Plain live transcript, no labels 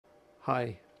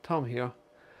Hi, Tom here.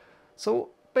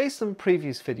 So based on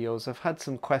previous videos, I've had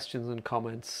some questions and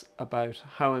comments about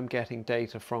how I'm getting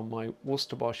data from my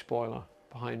Worcester Bosch boiler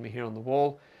behind me here on the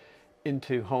wall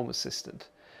into Home Assistant.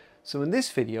 So in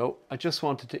this video, I just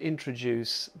wanted to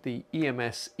introduce the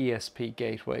EMS-ESP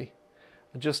gateway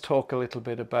and just talk a little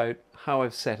bit about how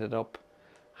I've set it up,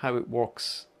 how it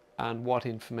works, and what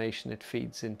information it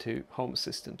feeds into Home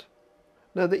Assistant.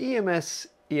 Now the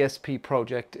EMS-ESP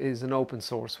project is an open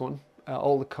source one.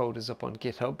 All the code is up on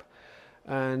GitHub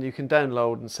and you can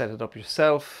download and set it up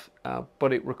yourself,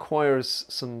 but it requires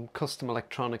some custom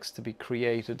electronics to be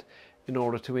created in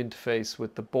order to interface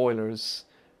with the boiler's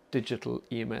digital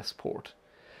EMS port.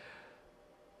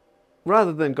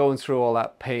 Rather than going through all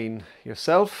that pain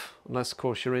yourself, unless of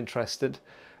course you're interested,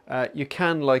 you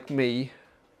can, like me,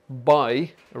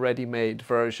 buy a ready-made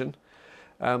version.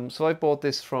 So I bought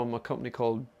this from a company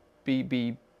called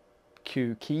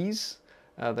BBQ Keys.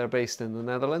 They're based in the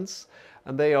Netherlands,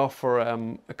 and they offer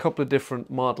a couple of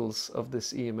different models of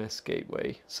this EMS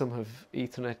gateway. Some have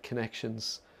Ethernet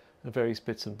connections and various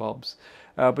bits and bobs,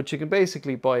 but you can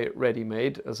basically buy it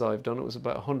ready-made, as I've done. It was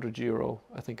about €100,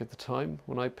 I think, at the time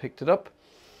when I picked it up.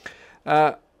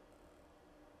 And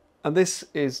this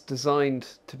is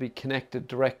designed to be connected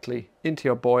directly into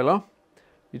your boiler.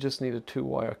 You just need a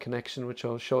 2-wire connection, which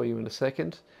I'll show you in a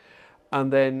second.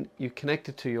 And then you connect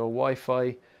it to your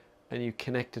Wi-Fi and you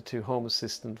connect it to Home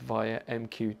Assistant via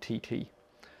MQTT.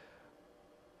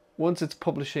 Once it's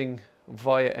publishing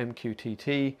via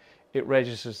MQTT, it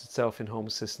registers itself in Home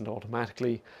Assistant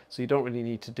automatically, so you don't really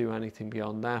need to do anything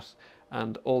beyond that,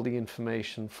 and all the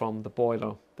information from the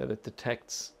boiler that it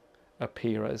detects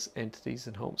appear as entities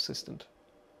in Home Assistant.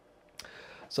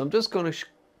 So I'm just going to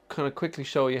kind of quickly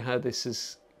show you how this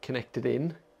is connected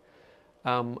in,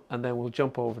 and then we'll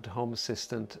jump over to Home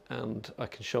Assistant and I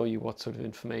can show you what sort of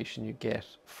information you get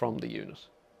from the unit.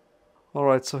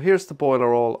 Alright, so here's the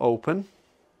boiler all open,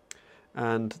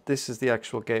 and this is the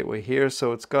actual gateway here.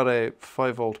 So it's got a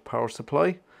 5-volt power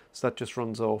supply, so that just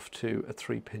runs off to a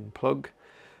 3-pin plug,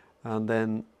 and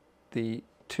then the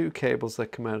 2 cables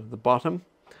that come out of the bottom,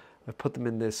 I've put them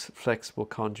in this flexible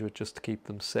conduit just to keep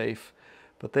them safe,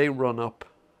 but they run up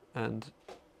and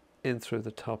in through the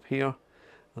top here,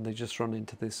 and they just run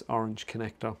into this orange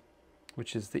connector,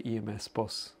 which is the EMS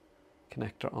bus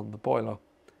connector on the boiler.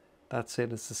 That's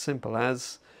it. It's as simple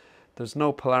as. There's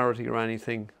no polarity or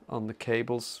anything on the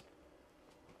cables.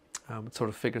 It sort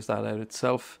of figures that out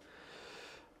itself.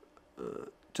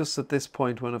 Just at this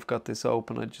point, when I've got this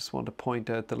open, I just want to point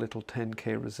out the little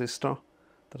 10k resistor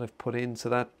that I've put in.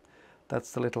 So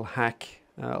that's the little hack.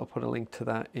 I'll put a link to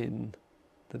that in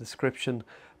the description.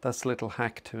 That's the little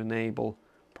hack to enable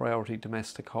priority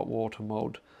domestic hot water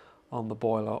mode on the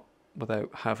boiler without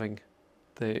having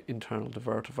the internal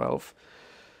diverter valve.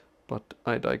 But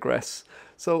I digress.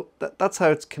 So that's how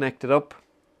it's connected up,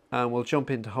 and we'll jump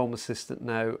into Home Assistant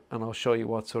now and I'll show you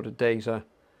what sort of data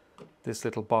this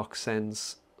little box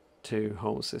sends to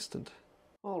Home Assistant.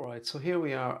 Alright, so here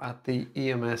we are at the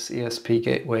EMS-ESP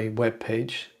gateway web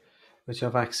page, which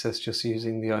I've accessed just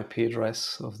using the IP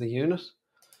address of the unit.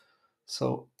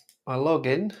 So I log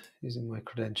in using my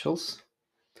credentials,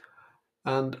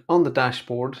 and on the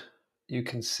dashboard you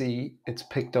can see it's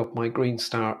picked up my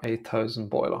Greenstar 8000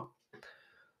 boiler.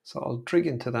 So I'll dig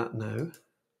into that now.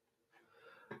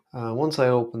 Once I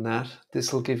open that,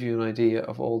 this will give you an idea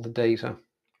of all the data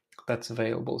that's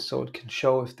available. So it can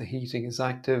show if the heating is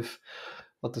active,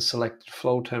 what the selected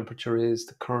flow temperature is,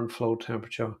 the current flow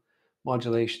temperature,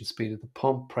 modulation speed of the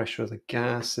pump, pressure of the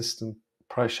gas system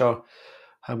pressure,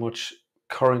 how much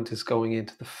current is going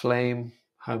into the flame,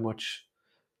 how much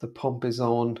the pump is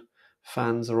on,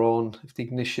 fans are on, if the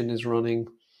ignition is running.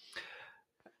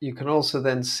 You can also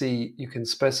then see, you can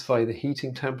specify the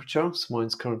heating temperature. So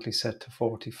mine's currently set to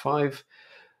 45.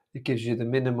 It gives you the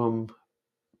minimum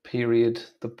period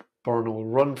the burner will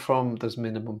run from. There's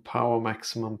minimum power,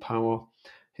 maximum power,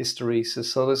 hysteresis.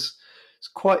 So there's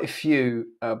quite a few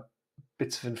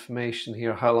bits of information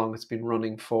here, how long it's been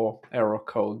running for, error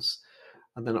codes.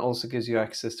 And then it also gives you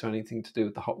access to anything to do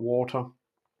with the hot water.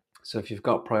 So if you've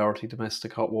got priority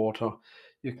domestic hot water,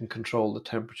 you can control the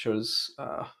temperatures,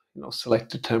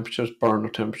 selected temperatures, burner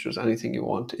temperatures, anything you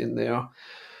want in there.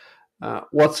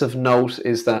 What's of note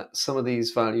is that some of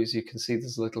these values, you can see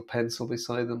there's a little pencil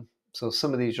beside them. So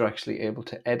some of these you're actually able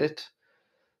to edit.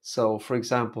 So for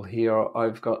example, here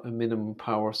I've got a minimum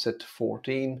power set to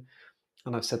 14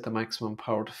 and I've set the maximum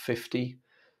power to 50.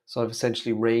 So I've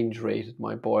essentially range rated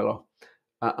my boiler.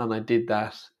 And I did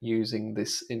that using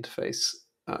this interface.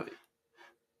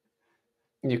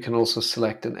 You can also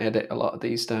select and edit a lot of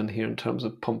these down here in terms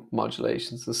of pump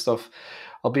modulations and stuff.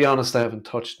 I'll be honest, I haven't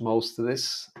touched most of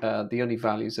this. The only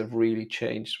values I've really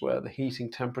changed were the heating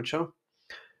temperature,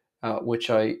 which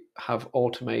I have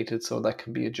automated so that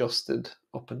can be adjusted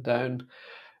up and down.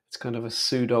 It's kind of a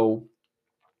pseudo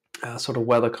sort of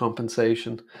weather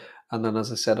compensation. And then,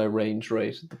 as I said, I range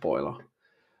rated the boiler.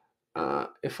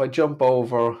 If I jump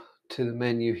over to the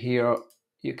menu here,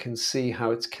 you can see how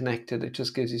it's connected. It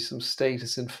just gives you some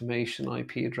status information,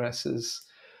 IP addresses.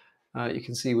 You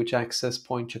can see which access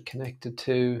point you're connected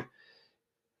to.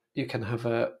 You can have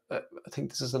I think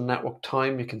this is a network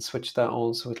time. You can switch that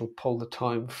on so it'll pull the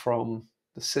time from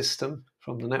the system,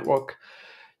 from the network.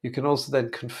 You can also then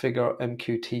configure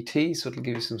MQTT, so it'll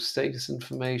give you some status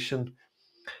information.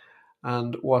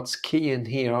 And what's key in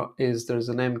here is there's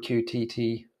an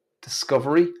MQTT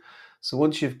discovery. So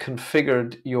once you've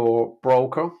configured your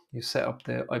broker, you set up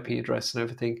the IP address and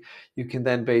everything, you can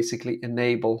then basically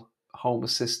enable Home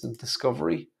Assistant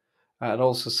discovery. It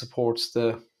also supports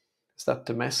is that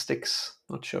Domestics?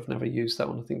 Not sure, I've never used that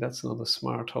one. I think that's another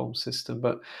smart home system,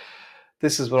 but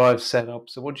this is what I've set up.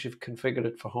 So once you've configured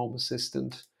it for Home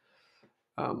Assistant,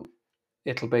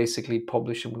 it'll basically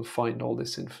publish and we'll find all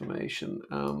this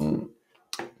information.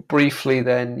 Briefly,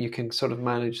 then you can sort of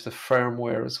manage the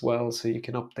firmware as well, so you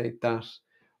can update that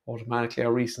automatically. I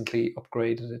recently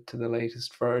upgraded it to the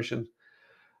latest version.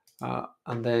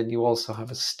 And then you also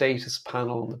have a status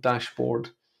panel on the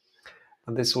dashboard,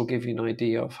 and this will give you an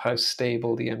idea of how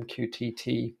stable the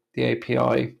MQTT, the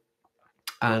API,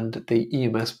 and the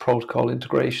EMS protocol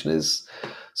integration is.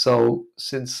 So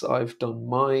since I've done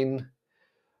mine,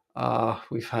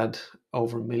 we've had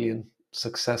over 1 million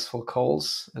successful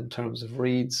calls in terms of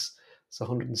reads. It's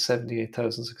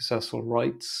 178,000 successful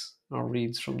writes or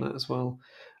reads from that as well.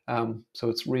 So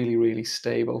it's really, really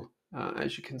stable,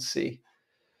 as you can see.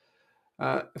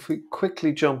 If we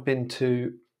quickly jump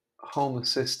into Home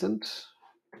Assistant,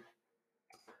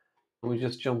 we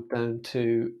just jump down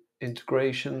to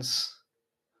integrations,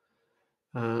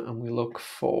 and we look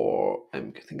for, I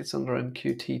think it's under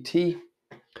MQTT.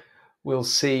 We'll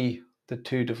see the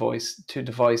two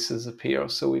devices appear.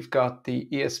 So we've got the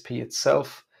ESP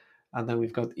itself, and then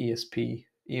we've got the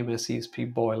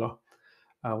EMS-ESP boiler,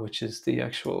 which is the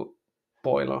actual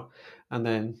boiler. And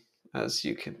then, as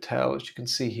you can tell, as you can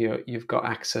see here, you've got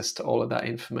access to all of that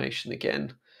information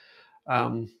again.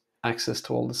 Access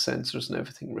to all the sensors and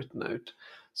everything written out.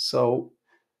 So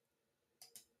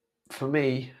for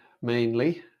me,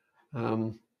 mainly,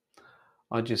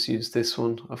 I just use this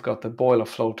one. I've got the boiler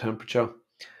flow temperature,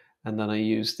 and then I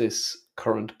use this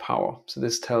current power. So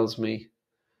this tells me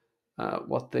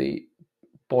what the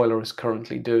boiler is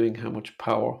currently doing, how much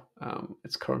power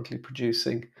it's currently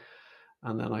producing,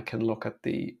 and then I can look at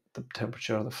the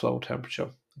temperature, the flow temperature,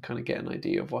 and kind of get an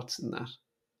idea of what's in that.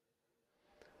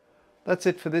 That's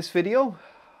it for this video.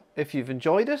 If you've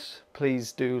enjoyed it,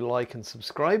 please do like and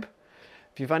subscribe.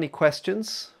 If you have any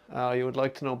questions, you would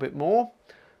like to know a bit more,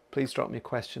 please drop me a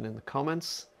question in the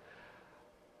comments.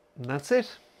 And that's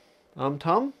it. I'm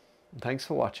Tom, and thanks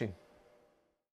for watching.